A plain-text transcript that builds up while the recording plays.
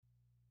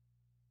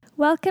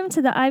Welcome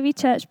to the Ivy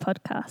Church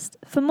podcast.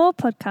 For more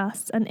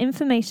podcasts and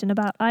information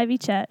about Ivy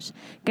Church,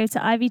 go to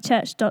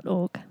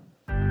ivychurch.org.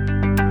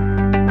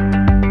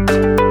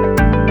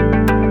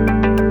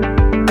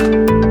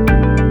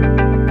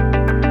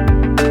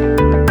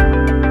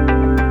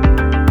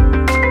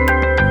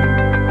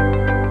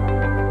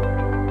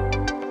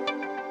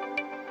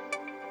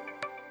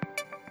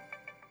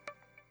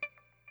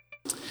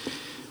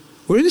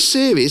 We're in a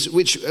series,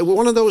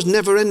 one of those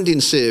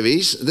never-ending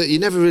series that you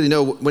never really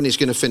know when it's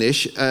going to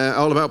finish,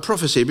 all about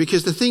prophecy.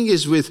 Because the thing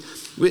is,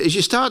 as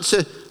you start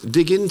to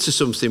dig into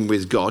something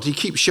with God, He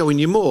keeps showing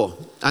you more.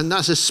 And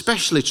that's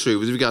especially true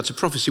with regard to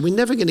prophecy. We're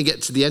never going to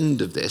get to the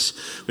end of this.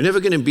 We're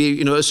never going to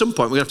be, at some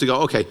point we're going to have to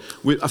go, okay,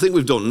 I think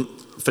we've done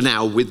for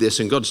now with this,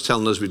 and God's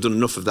telling us we've done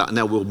enough of that, and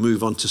now we'll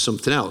move on to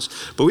something else.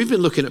 But we've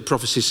been looking at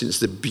prophecy since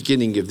the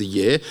beginning of the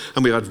year,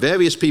 and we've had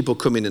various people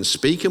come in and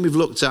speak, and we've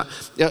looked at,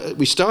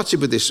 we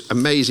started with this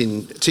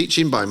amazing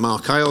teaching by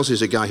Mark Iles,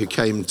 who's a guy who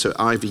came to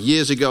Ivy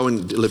years ago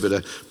and delivered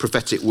a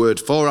prophetic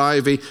word for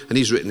Ivy, and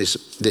he's written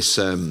this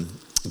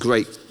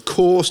great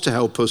course to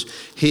help us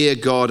hear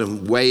God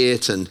and weigh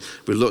it, and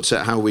we looked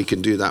at how we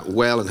can do that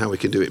well and how we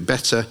can do it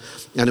better.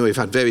 I know we've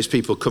had various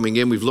people coming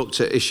in. We've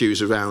looked at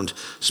issues around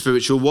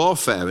spiritual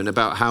warfare and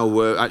about how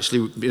we're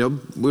actually,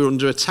 we're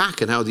under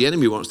attack and how the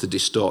enemy wants to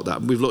distort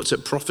that. We've looked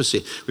at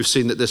prophecy. We've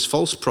seen that there's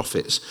false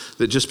prophets,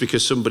 that just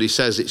because somebody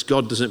says it's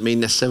God doesn't mean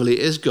necessarily it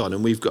is God,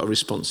 and we've got a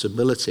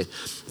responsibility,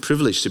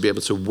 privilege to be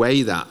able to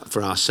weigh that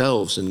for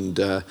ourselves. And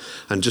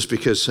just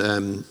because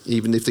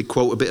even if they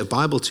quote a bit of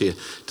Bible to you,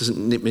 doesn't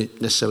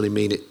necessarily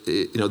mean it.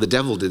 The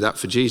devil did that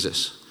for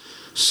Jesus.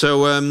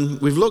 So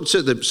we've looked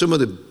at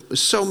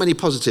so many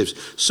positives,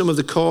 some of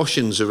the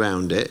cautions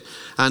around it,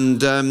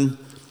 and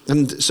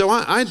so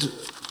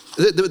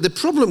the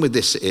problem with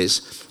this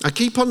is I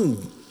keep on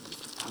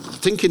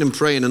thinking and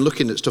praying and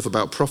looking at stuff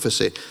about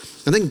prophecy,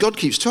 and then God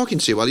keeps talking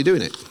to you while you're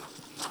doing it,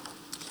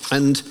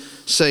 and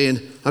saying,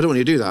 I don't want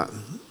you to do that.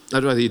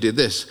 I'd rather you did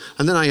this.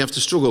 And then I have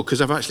to struggle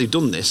because I've actually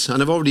done this,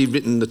 and I've already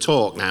written the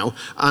talk now,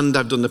 and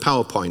I've done the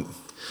PowerPoint,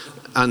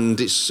 and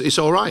it's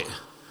all right.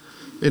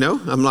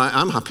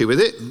 I'm happy with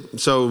it.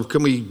 So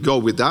can we go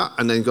with that?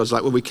 And then God's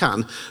like, well, we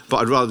can, but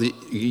I'd rather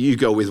you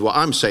go with what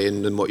I'm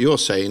saying than what you're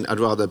saying. I'd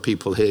rather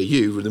people hear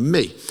you than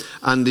me.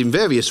 And in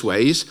various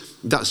ways,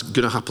 that's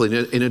going to happen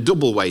in a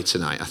double way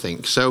tonight, I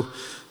think. So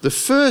the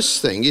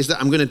first thing is that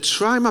I'm going to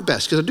try my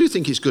best, because I do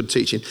think it's good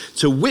teaching,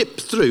 to whip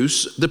through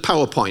the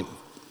PowerPoint.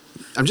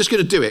 I'm just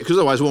going to do it, because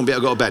otherwise I won't be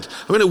able to go to bed.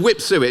 I'm going to whip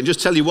through it and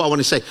just tell you what I want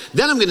to say.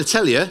 Then I'm going to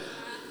tell you,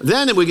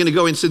 then we're going to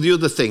go into the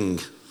other thing.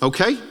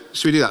 Okay?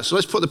 Should we do that? So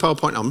let's put the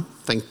PowerPoint on.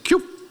 Thank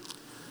you.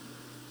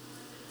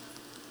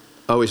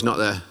 Oh, it's not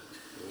there.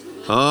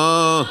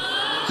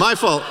 Oh, my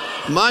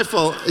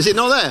fault. Is it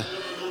not there?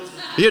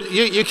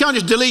 You can't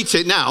just delete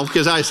it now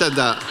because I said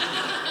that.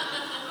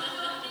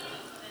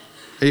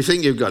 You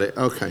think you've got it?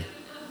 Okay.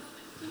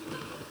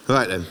 All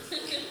right then.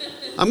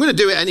 I'm going to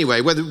do it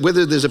anyway,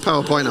 whether there's a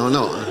PowerPoint or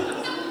not.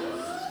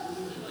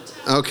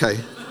 Okay.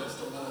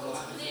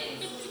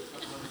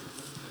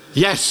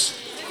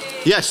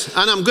 Yes,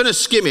 and I'm going to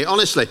skim it,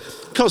 honestly,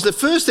 because the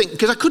first thing,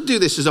 because I could do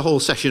this as a whole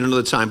session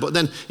another time, but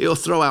then it'll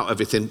throw out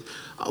everything.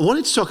 I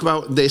wanted to talk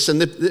about this,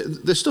 and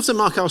the stuff that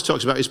Mark Iles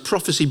talks about is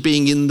prophecy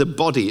being in the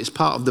body. It's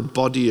part of the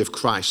body of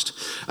Christ,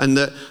 and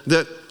that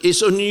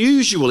it's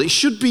unusual. It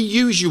should be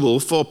usual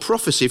for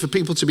prophecy, for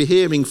people to be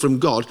hearing from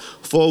God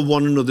for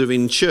one another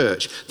in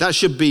church. That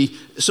should be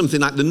something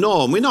like the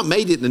norm. We're not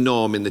made it the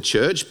norm in the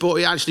church, but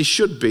it actually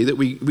should be that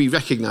we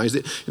recognise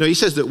that. He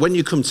says that when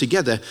you come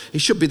together,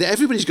 it should be that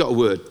everybody's got a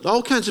word.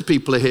 All kinds of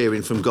people are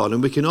hearing from God,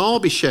 and we can all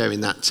be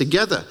sharing that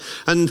together.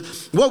 And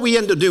what we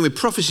end up doing with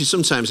prophecy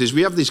sometimes is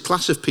we have this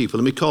class of people,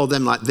 and we call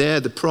them like they're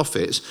the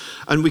prophets.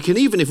 And we can,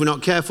 even if we're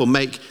not careful,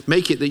 make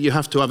it that you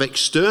have to have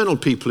external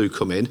people who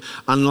come in,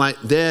 and like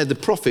they're the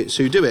prophets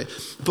who do it.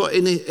 But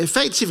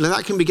effectively,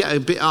 that can get a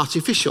bit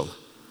artificial.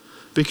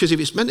 Because if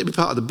it's meant to be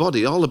part of the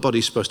body, all the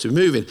body's supposed to be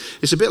moving.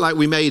 It's a bit like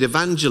we made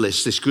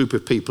evangelists, this group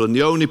of people, and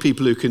the only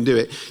people who can do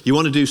it, you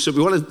want to do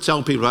something, we want to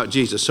tell people about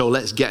Jesus, so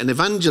let's get an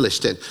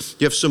evangelist in.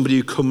 You have somebody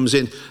who comes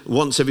in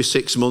once every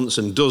 6 months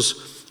and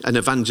does an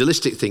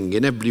evangelistic thing,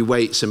 and everybody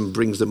waits and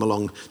brings them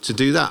along to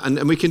do that.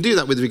 And we can do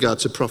that with regard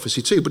to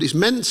prophecy too, but it's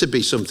meant to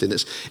be something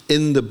that's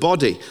in the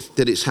body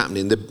that it's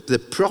happening.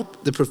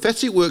 The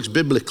prophetic works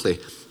biblically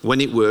when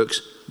it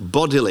works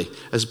bodily,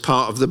 as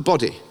part of the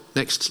body.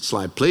 Next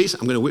slide, please.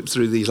 I'm going to whip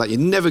through these like you're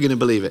never going to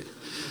believe it.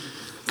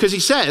 Because he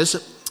says,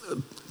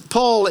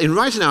 Paul, in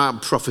writing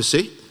out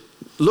prophecy,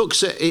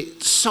 looks at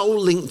it so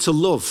linked to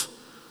love.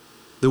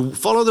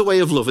 Follow the way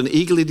of love and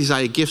eagerly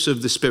desire gifts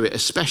of the Spirit,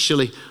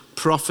 especially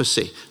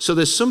prophecy. So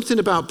there's something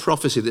about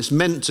prophecy that's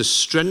meant to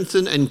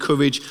strengthen,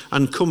 encourage,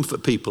 and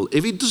comfort people.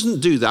 If it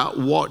doesn't do that,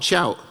 watch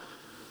out.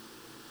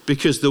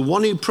 Because the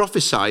one who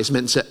prophesies is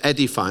meant to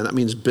edify, that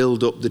means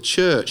build up the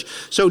church.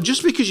 So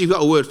just because you've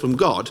got a word from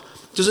God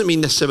doesn't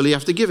mean necessarily you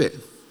have to give it.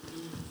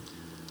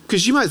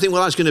 Because you might think,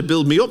 well, that's going to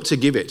build me up to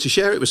give it, to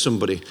share it with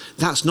somebody.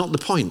 That's not the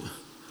point.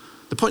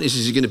 The point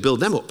is you're going to build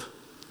them up.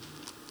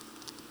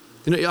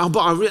 But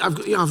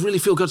I really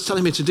feel God's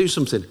telling me to do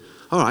something.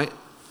 All right,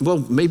 well,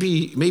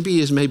 maybe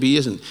he is, maybe he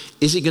isn't.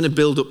 Is it going to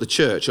build up the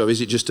church, or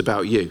is it just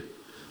about you?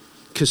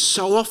 Because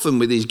so often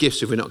with these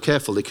gifts, if we're not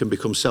careful, they can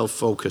become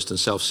self-focused and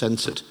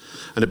self-centered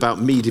and about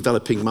me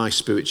developing my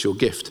spiritual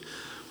gift.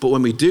 But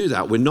when we do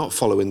that, we're not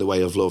following the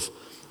way of love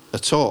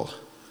at all.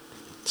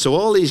 So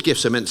all these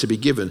gifts are meant to be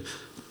given.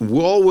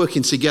 We're all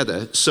working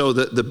together so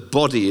that the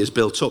body is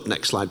built up.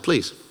 Next slide,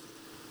 please.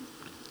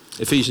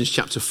 Ephesians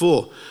chapter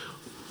 4.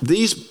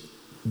 These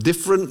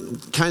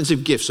different kinds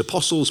of gifts,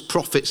 apostles,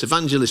 prophets,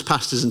 evangelists,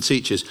 pastors and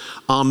teachers,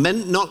 are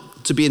meant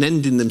not to be an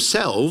end in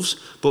themselves,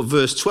 but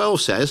verse 12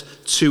 says,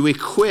 to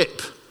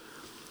equip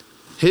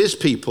his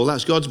people,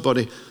 that's God's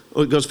body,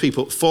 or God's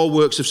people, for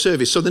works of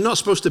service. So they're not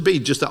supposed to be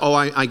just that,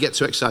 I get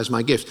to exercise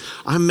my gift.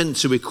 I'm meant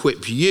to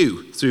equip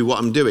you through what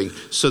I'm doing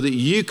so that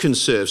you can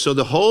serve, so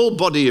the whole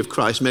body of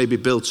Christ may be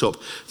built up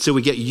till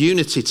we get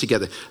unity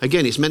together.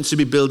 Again, it's meant to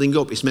be building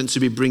up. It's meant to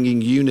be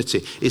bringing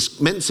unity. It's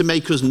meant to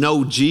make us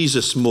know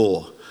Jesus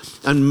more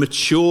and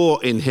mature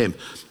in him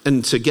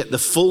and to get the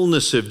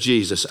fullness of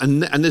Jesus.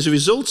 And as a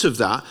result of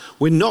that,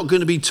 we're not going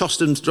to be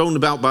tossed and thrown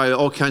about by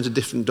all kinds of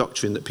different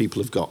doctrine that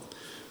people have got,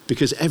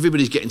 because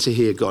everybody's getting to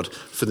hear God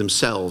for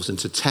themselves and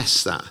to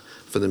test that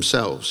for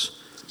themselves.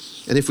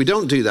 And if we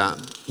don't do that,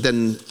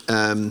 then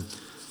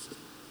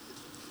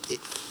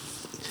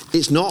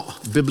it's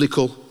not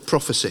biblical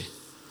prophecy.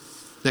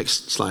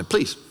 Next slide,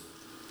 please.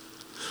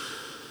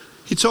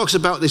 He talks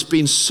about this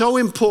being so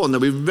important that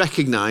we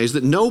recognize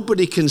that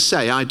nobody can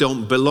say, I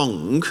don't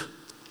belong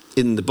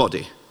in the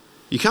body.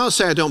 You can't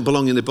say I don't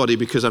belong in the body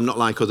because I'm not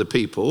like other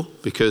people,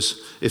 because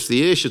if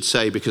the ear should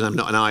say because I'm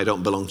not an eye, I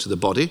don't belong to the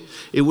body,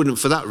 it wouldn't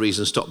for that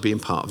reason stop being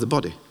part of the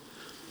body.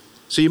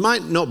 So you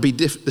might not be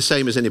the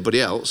same as anybody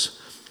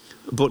else,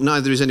 but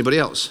neither is anybody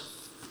else.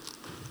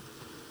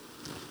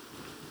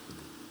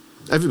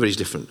 Everybody's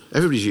different.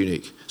 Everybody's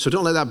unique. So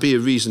don't let that be a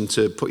reason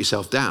to put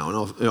yourself down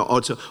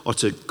or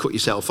to cut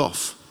yourself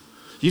off.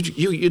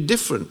 You're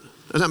different,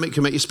 and that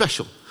can make you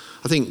special.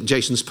 I think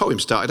Jason's poem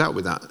started out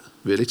with that,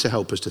 really, to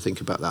help us to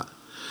think about that.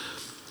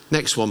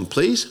 Next one,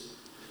 please.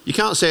 You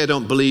can't say I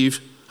don't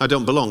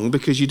belong,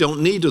 because you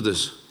don't need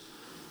others.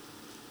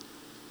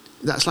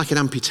 That's like an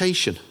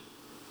amputation.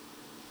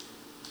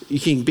 You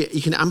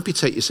can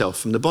amputate yourself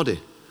from the body.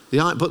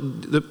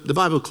 But the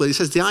Bible clearly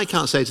says the eye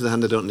can't say to the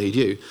hand, I don't need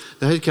you.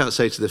 The head can't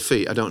say to the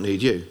feet, I don't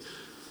need you.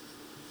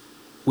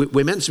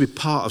 We're meant to be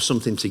part of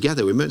something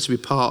together. We're meant to be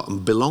part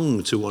and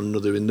belong to one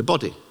another in the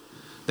body.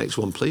 Next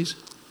one, please.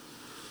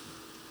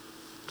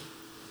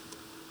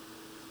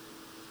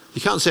 You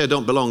can't say I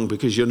don't belong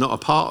because you're not a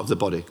part of the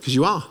body, because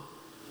you are.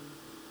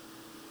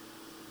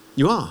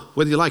 You are,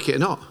 whether you like it or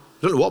not.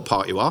 I don't know what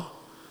part you are,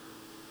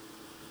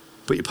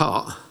 but you're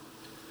part.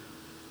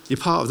 You're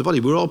part of the body.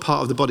 We're all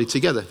part of the body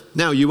together.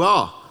 Now you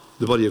are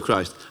the body of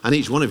Christ, and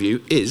each one of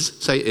you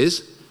is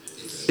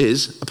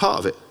a part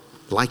of it,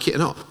 like it or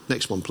not.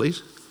 Next one,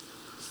 please.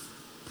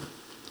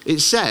 It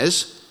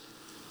says,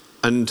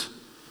 and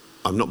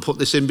I've not put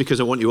this in because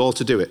I want you all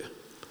to do it.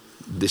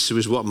 This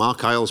was what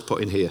Mark Isles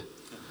put in here.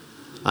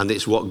 And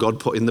it's what God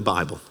put in the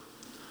Bible.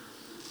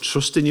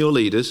 Trust in your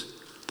leaders.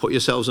 Put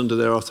yourselves under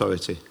their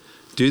authority.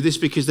 Do this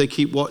because they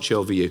keep watch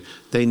over you.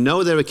 They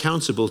know they're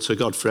accountable to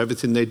God for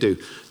everything they do.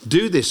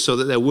 Do this so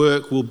that their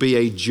work will be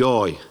a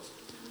joy.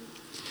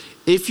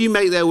 If you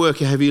make their work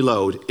a heavy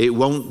load, it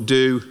won't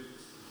do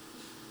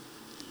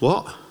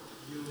what?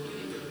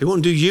 It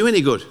won't do you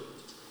any good.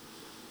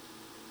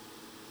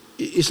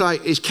 It's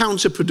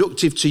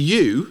counterproductive to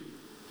you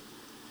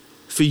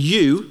for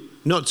you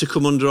not to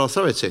come under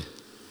authority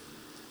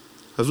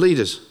of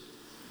leaders.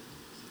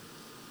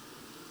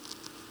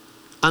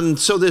 And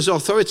so there's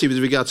authority with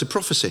regard to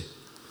prophecy.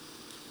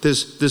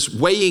 There's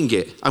weighing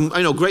it.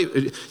 I know,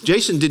 great.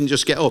 Jason didn't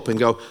just get up and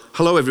go,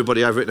 hello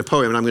everybody, I've written a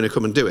poem and I'm going to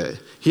come and do it.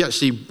 He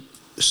actually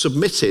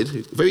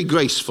submitted very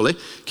gracefully,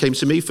 came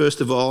to me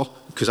first of all,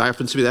 because I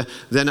happened to be there.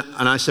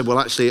 And I said, well,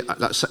 actually,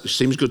 that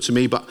seems good to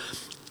me, but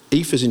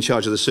Aoife's in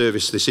charge of the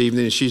service this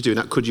evening and she's doing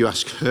that. Could you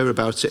ask her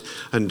about it?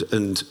 And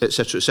et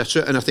cetera, et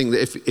cetera. And I think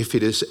that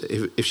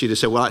if she'd have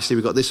said, well, actually,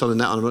 we've got this on and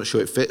that, and I'm not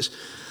sure it fits.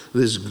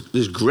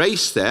 There's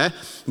grace there,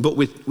 but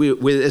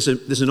there's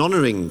an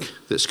honouring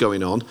that's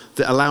going on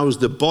that allows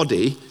the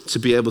body to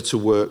be able to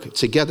work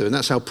together. And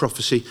that's how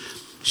prophecy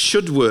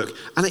should work.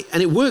 And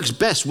it works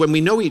best when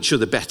we know each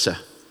other better.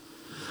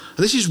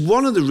 And this is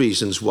one of the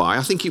reasons why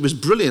I think it was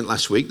brilliant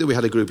last week that we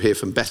had a group here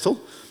from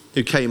Bethel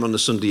who came on the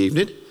Sunday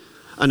evening,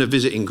 and a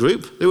visiting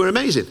group. They were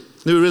amazing.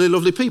 They were really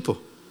lovely people.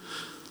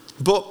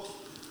 But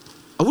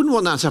I wouldn't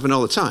want that to happen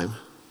all the time,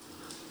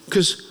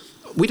 because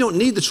we don't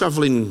need the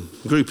travelling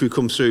group who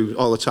come through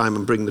all the time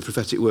and bring the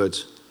prophetic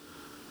words.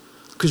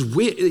 Because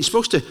it's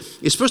supposed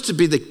to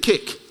be the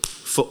kick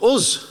for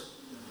us,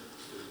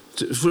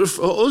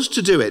 for us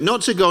to do it,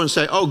 not to go and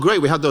say, oh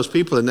great, we had those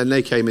people and then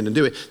they came in and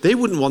do it. They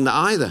wouldn't want that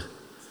either.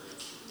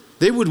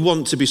 They would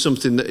want to be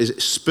something that is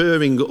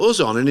spurring us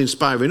on and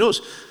inspiring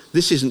us.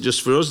 This isn't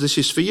just for us, this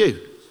is for you.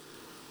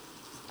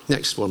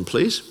 Next one,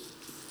 please.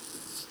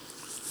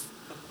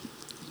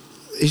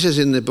 he says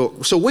in the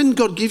book, so when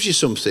God gives you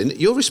something,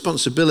 your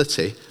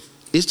responsibility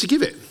is to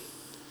give it.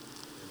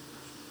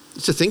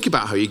 To think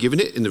about how you're giving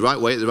it in the right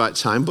way at the right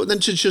time, but then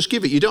to just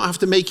give it. You don't have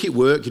to make it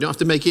work. You don't have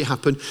to make it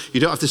happen. You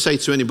don't have to say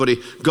to anybody,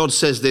 God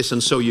says this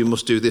and so you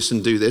must do this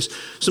and do this.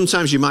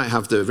 Sometimes you might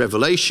have the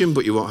revelation,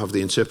 but you won't have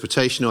the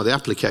interpretation or the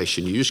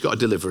application. You just got to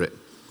deliver it.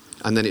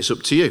 And then it's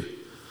up to you.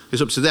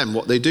 It's up to them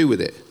what they do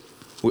with it.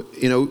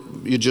 You know,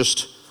 you're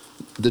just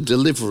the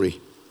delivery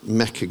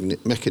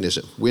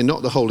mechanism. We're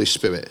not the Holy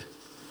Spirit.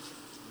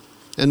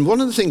 And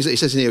one of the things that he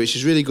says in here, which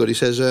is really good, he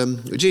says,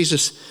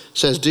 Jesus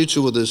says, do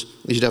to others,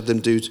 you should have them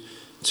do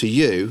to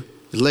you,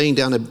 laying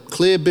down a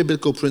clear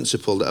biblical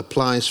principle that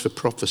applies for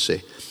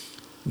prophecy.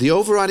 The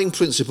overriding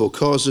principle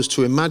causes us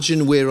to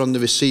imagine we're on the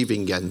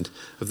receiving end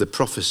of the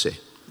prophecy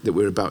that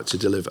we're about to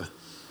deliver.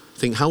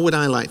 Think, how would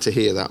I like to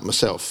hear that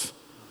myself?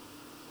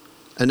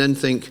 And then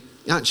think,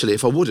 actually,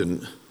 if I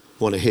wouldn't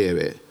want to hear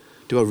it,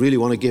 do I really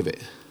want to give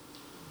it?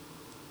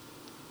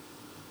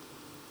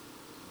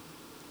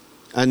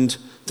 And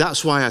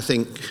that's why I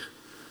think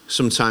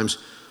sometimes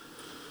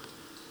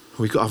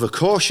we've got to have a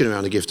caution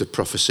around the gift of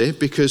prophecy,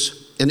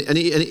 because, and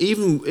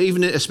even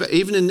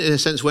in a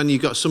sense when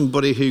you've got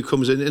somebody who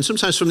comes in, and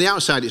sometimes from the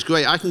outside it's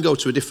great. I can go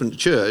to a different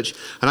church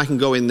and I can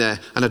go in there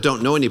and I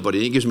don't know anybody,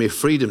 and it gives me a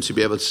freedom to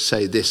be able to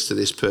say this to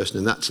this person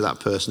and that to that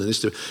person and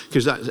this to,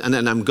 because that, and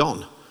then I'm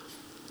gone.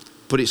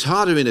 But it's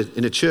harder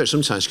in a church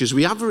sometimes, because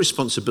we have a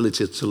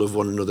responsibility to love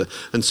one another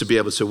and to be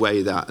able to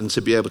weigh that and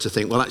to be able to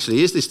think, well,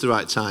 actually, is this the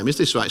right time? Is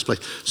this the right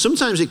place?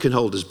 Sometimes it can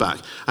hold us back.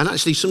 And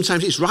actually,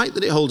 sometimes it's right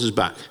that it holds us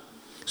back.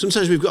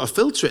 Sometimes we've got to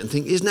filter it and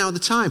think, is now the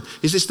time?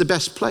 Is this the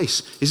best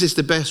place? Is this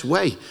the best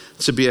way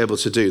to be able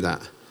to do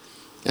that?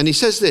 And he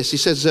says this, he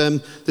says,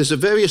 there's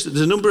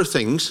a number of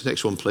things.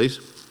 Next one, please.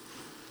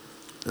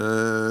 He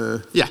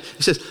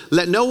says,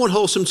 let no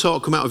unwholesome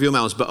talk come out of your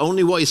mouths, but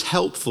only what is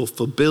helpful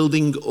for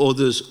building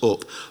others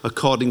up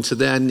according to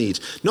their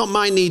needs. Not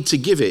my need to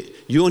give it,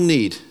 your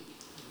need.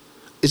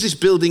 Is this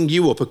building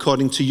you up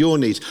according to your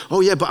needs? Oh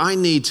yeah, but I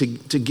need to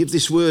give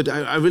this word.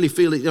 I really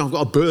feel it. I've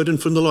got a burden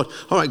from the Lord.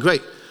 All right,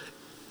 great.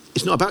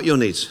 It's not about your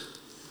needs.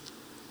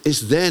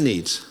 It's their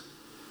needs.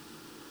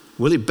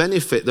 Will it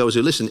benefit those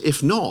who listen?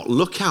 If not,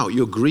 look out.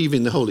 You're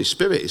grieving the Holy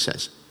Spirit, he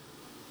says.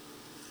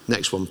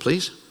 Next one,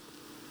 please.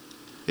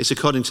 It's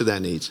according to their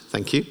needs.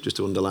 Thank you, just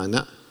to underline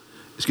that.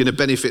 It's going to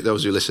benefit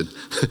those who listen.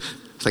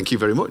 Thank you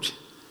very much.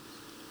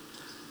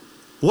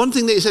 One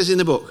thing that he says in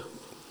the book,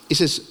 he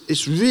says,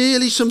 it's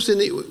really something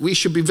that we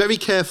should be very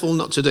careful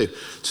not to do,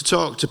 to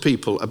talk to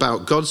people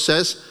about. God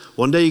says,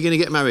 one day you're going to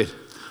get married,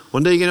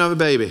 one day you're going to have a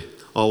baby,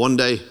 or one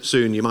day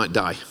soon you might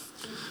die.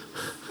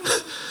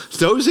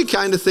 Those are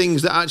kind of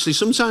things that actually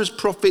sometimes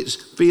prophets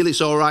feel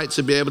it's all right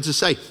to be able to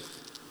say,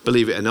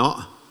 believe it or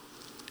not.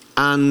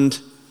 And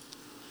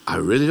I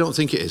really don't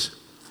think it is.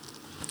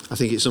 I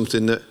think it's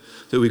something that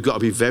we've got to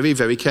be very,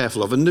 very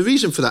careful of. And the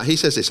reason for that, he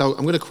says this, I'm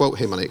going to quote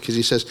him on it, because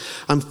he says,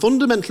 I'm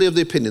fundamentally of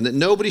the opinion that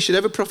nobody should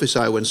ever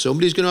prophesy when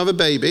somebody's going to have a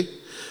baby,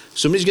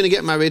 somebody's going to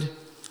get married,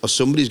 or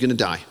somebody's going to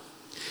die.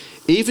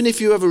 Even if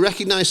you have a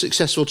recognized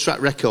successful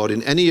track record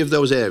in any of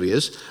those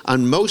areas,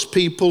 and most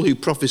people who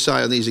prophesy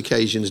on these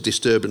occasions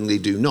disturbingly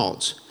do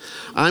not,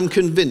 I'm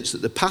convinced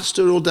that the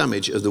pastoral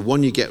damage of the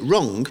one you get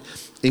wrong,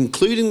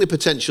 including the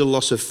potential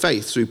loss of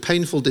faith through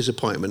painful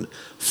disappointment,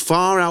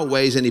 far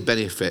outweighs any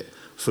benefit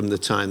from the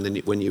time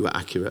when you were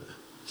accurate.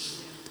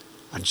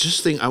 I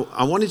just think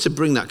I wanted to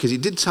bring that because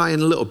it did tie in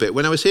a little bit.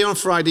 When I was here on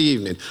Friday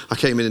evening, I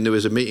came in and there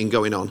was a meeting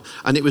going on,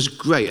 and it was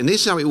great. And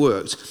this is how it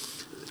worked.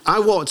 I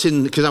walked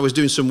in because I was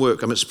doing some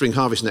work. I'm at Spring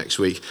Harvest next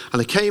week.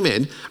 And I came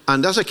in,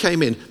 and as I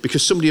came in,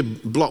 because somebody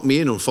had blocked me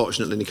in,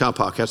 unfortunately, in the car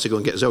park, I had to go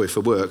and get Zoe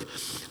for work.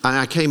 And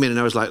I came in and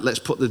I was like, let's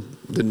put the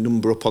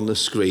number up on the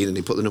screen. And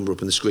he put the number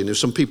up on the screen. There were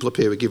some people up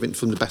here who were giving,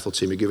 from the Bethel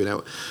team, who were giving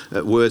out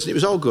words. And it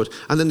was all good.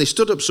 And then they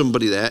stood up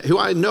somebody there who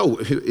I know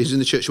who is in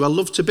the church, who I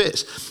love to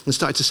bits, and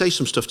started to say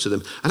some stuff to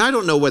them. And I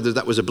don't know whether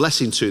that was a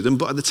blessing to them,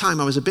 but at the time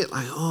I was a bit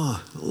like,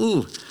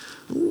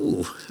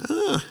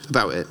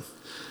 about it.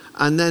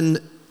 And then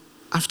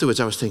afterwards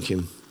I was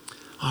thinking,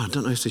 I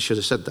don't know if they should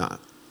have said that.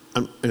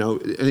 And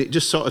it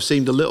just sort of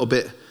seemed a little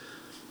bit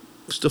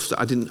stuff that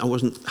I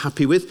wasn't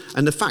happy with.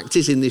 And the fact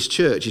is, in this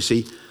church, you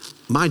see,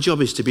 my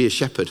job is to be a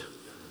shepherd.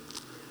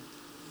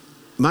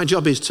 My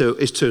job is to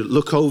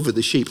look over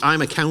the sheep.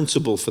 I'm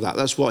accountable for that.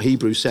 That's what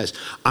Hebrews says.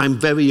 I'm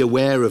very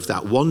aware of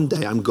that. One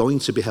day I'm going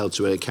to be held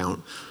to an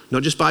account,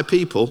 not just by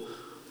people.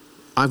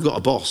 I've got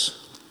a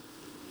boss,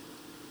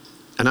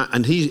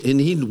 and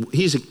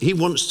he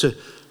wants to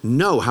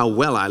know how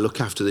well I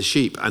look after the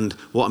sheep, and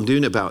what I'm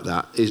doing about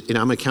that is,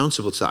 I'm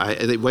accountable to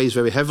that. It weighs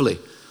very heavily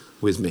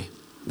with me,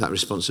 that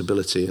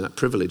responsibility and that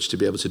privilege to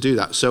be able to do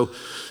that. So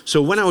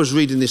when I was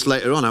reading this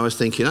later on, I was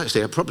thinking,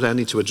 actually, I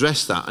need to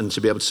address that and to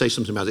be able to say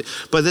something about it.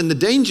 But then the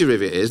danger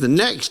of it is, the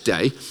next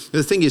day,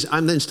 the thing is, I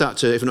then start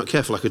to, if I'm not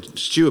careful, I could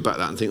stew about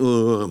that and think,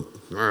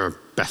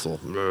 Bethel,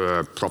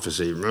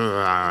 prophecy.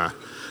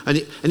 And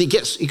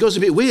it goes a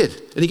bit weird.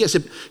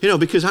 And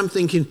because I'm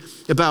thinking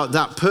about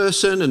that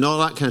person and all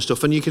that kind of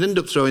stuff. And you can end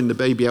up throwing the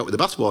baby out with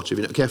the bathwater if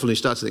you're not careful and you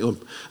start to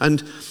think,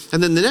 And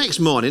then the next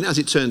morning, as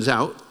it turns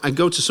out, I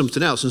go to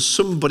something else, and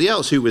somebody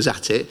else who was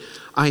at it,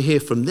 I hear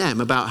from them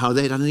about how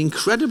they'd had an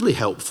incredibly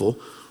helpful,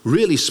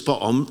 really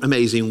spot on,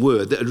 amazing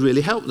word that had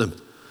really helped them.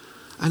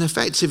 And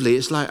effectively,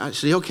 it's like,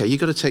 actually, okay, you've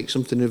got to take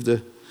something of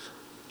the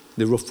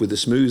rough with the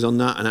smooth on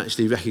that and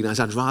actually recognise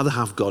I'd rather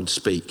have God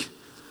speak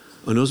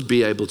and us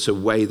be able to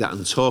weigh that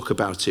and talk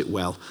about it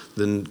well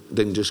than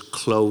just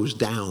close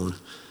down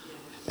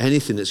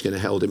anything that's going to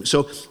hold him.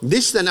 So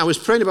this then, I was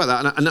praying about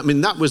that, and I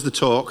mean, that was the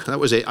talk. That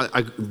was it.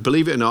 I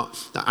believe it or not,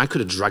 I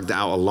could have dragged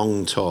out a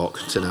long talk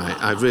tonight.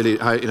 I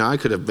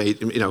could have made,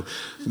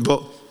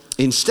 but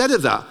instead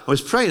of that, I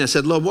was praying. I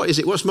said, Lord, what is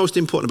it? What's most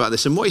important about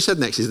this? And what he said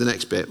next is the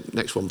next bit.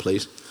 Next one,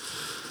 please.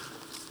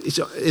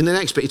 In the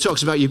next bit, he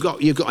talks about you've got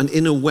an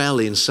inner well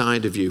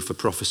inside of you for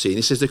prophecy. And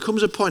he says there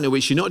comes a point at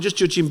which you're not just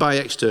judging by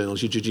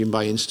externals, you're judging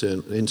by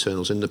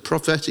internals. And the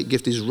prophetic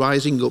gift is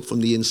rising up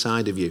from the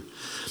inside of you.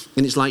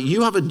 And it's like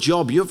you have a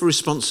job, you have a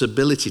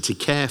responsibility to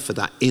care for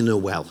that inner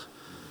well.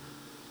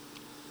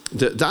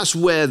 That's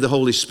where the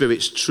Holy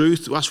Spirit's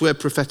truth, that's where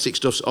prophetic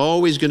stuff's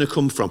always going to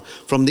come from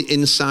the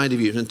inside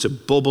of you, and to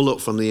bubble up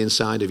from the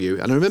inside of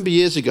you. And I remember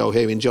years ago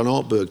hearing John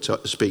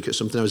Ortberg speak at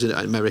something I was in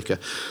America,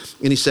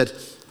 and he said,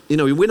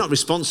 we're not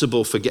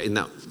responsible for getting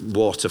that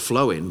water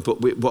flowing,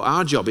 but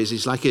our job is,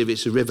 it's like if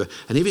it's a river,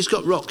 and if it's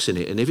got rocks in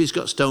it, and if it's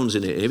got stones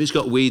in it, and if it's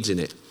got weeds in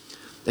it,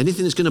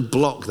 anything that's going to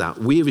block that,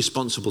 we're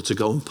responsible to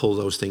go and pull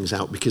those things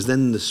out, because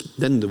then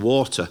the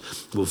water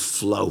will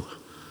flow.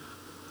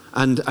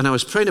 And I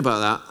was praying about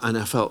that, and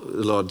I felt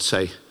the Lord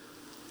say,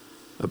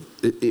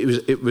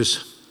 it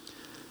was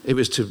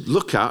to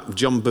look at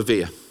John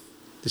Bevere,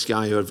 this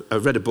guy who I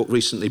read a book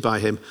recently by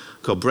him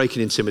called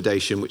Breaking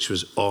Intimidation, which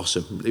was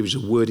awesome. It was a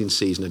word in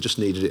season. I just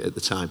needed it at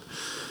the time.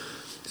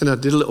 And I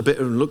did a little bit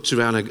and looked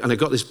around, and I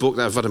got this book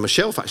that I've had on my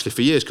shelf actually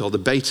for years called The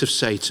Bait of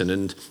Satan.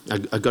 And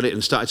I got it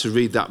and started to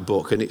read that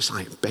book, and it's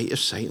like, Bait of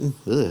Satan?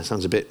 Ugh,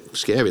 sounds a bit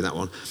scary, that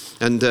one.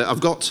 And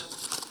I've got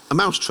a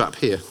mousetrap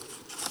here,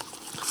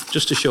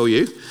 just to show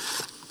you.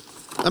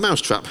 A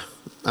mousetrap.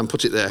 And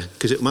put it there,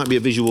 because it might be a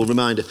visual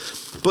reminder.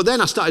 But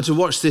then I started to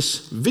watch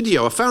this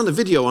video. I found the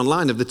video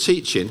online of the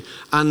teaching,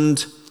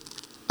 and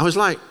I was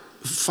like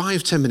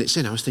 5-10 minutes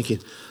in, I was thinking,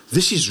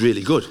 this is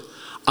really good.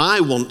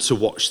 I want to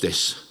watch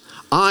this.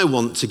 I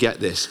want to get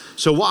this.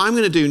 So what I'm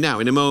going to do now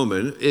in a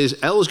moment is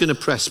Elle's going to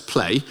press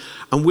play,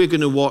 and we're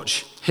going to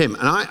watch him.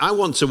 And I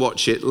want to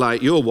watch it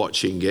like you're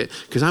watching it,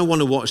 because I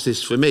want to watch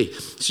this for me.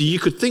 So you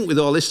could think with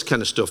all this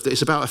kind of stuff that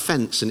it's about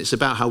offense, and it's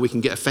about how we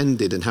can get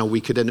offended, and how we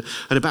could and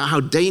about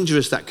how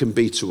dangerous that can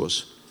be to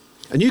us.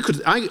 And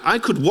I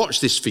could watch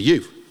this for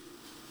you.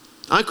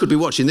 I could be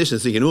watching this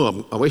and thinking,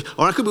 I wish,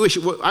 or I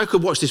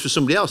could watch this for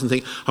somebody else and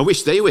think, I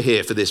wish they were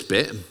here for this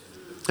bit.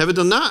 Ever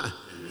done that?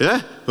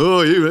 Yeah?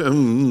 Oh,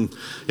 you,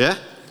 yeah?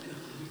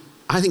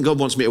 I think God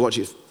wants me to watch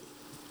it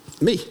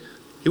for me.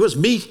 He wants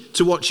me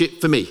to watch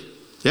it for me.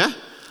 Yeah?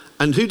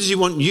 And who does he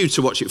want you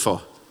to watch it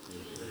for?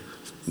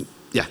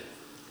 Yeah.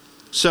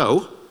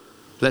 So,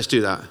 let's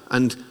do that.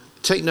 And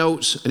take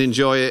notes and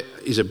enjoy it.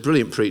 He's a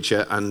brilliant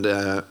preacher, and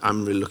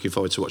I'm really looking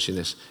forward to watching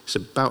this. It's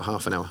about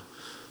half an hour.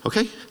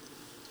 Okay?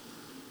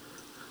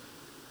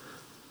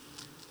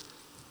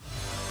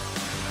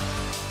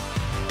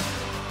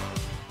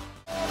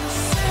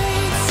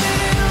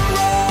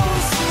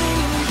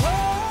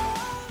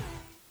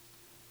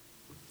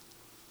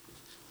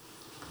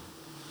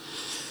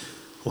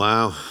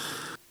 Wow.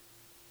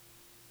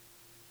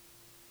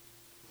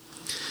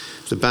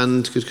 If the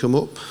band could come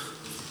up.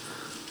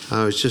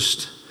 I was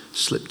just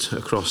slipped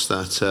across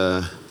that.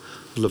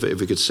 I'd love it if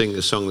we could sing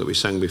the song that we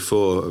sang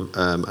before.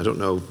 I don't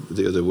know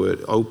the other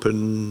word.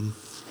 Open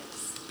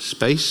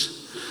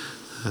space.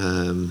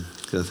 I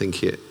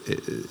think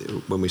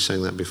when we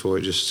sang that before,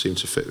 it just seemed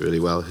to fit really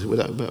well. Would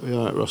that be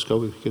all right, Roscoe?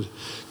 We could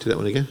do that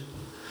one again.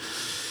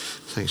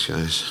 Thanks,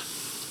 guys.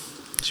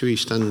 Should we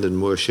stand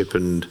and worship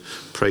and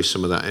pray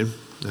some of that in?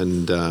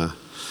 And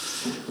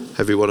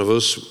every one of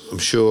us, I'm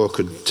sure,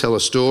 could tell a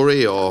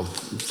story or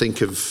think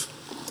of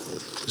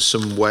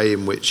some way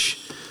in which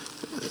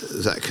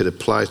that could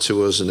apply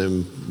to us, and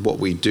then what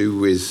we do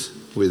with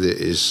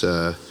it is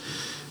going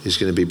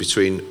to be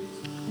between.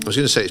 I was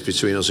going to say it's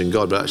between us and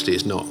God, but actually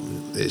it's not.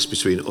 It's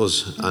between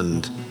us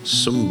and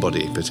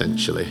somebody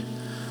potentially,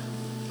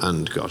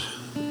 and God,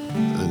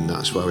 and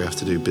that's why we have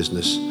to do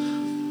business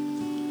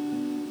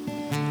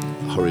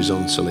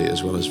horizontally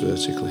as well as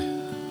vertically.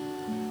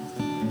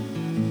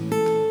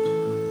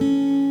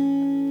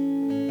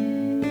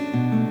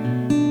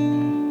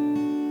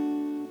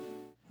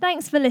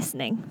 Thanks for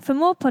listening. For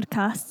more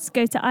podcasts,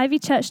 go to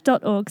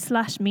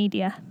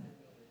ivychurch.org/media.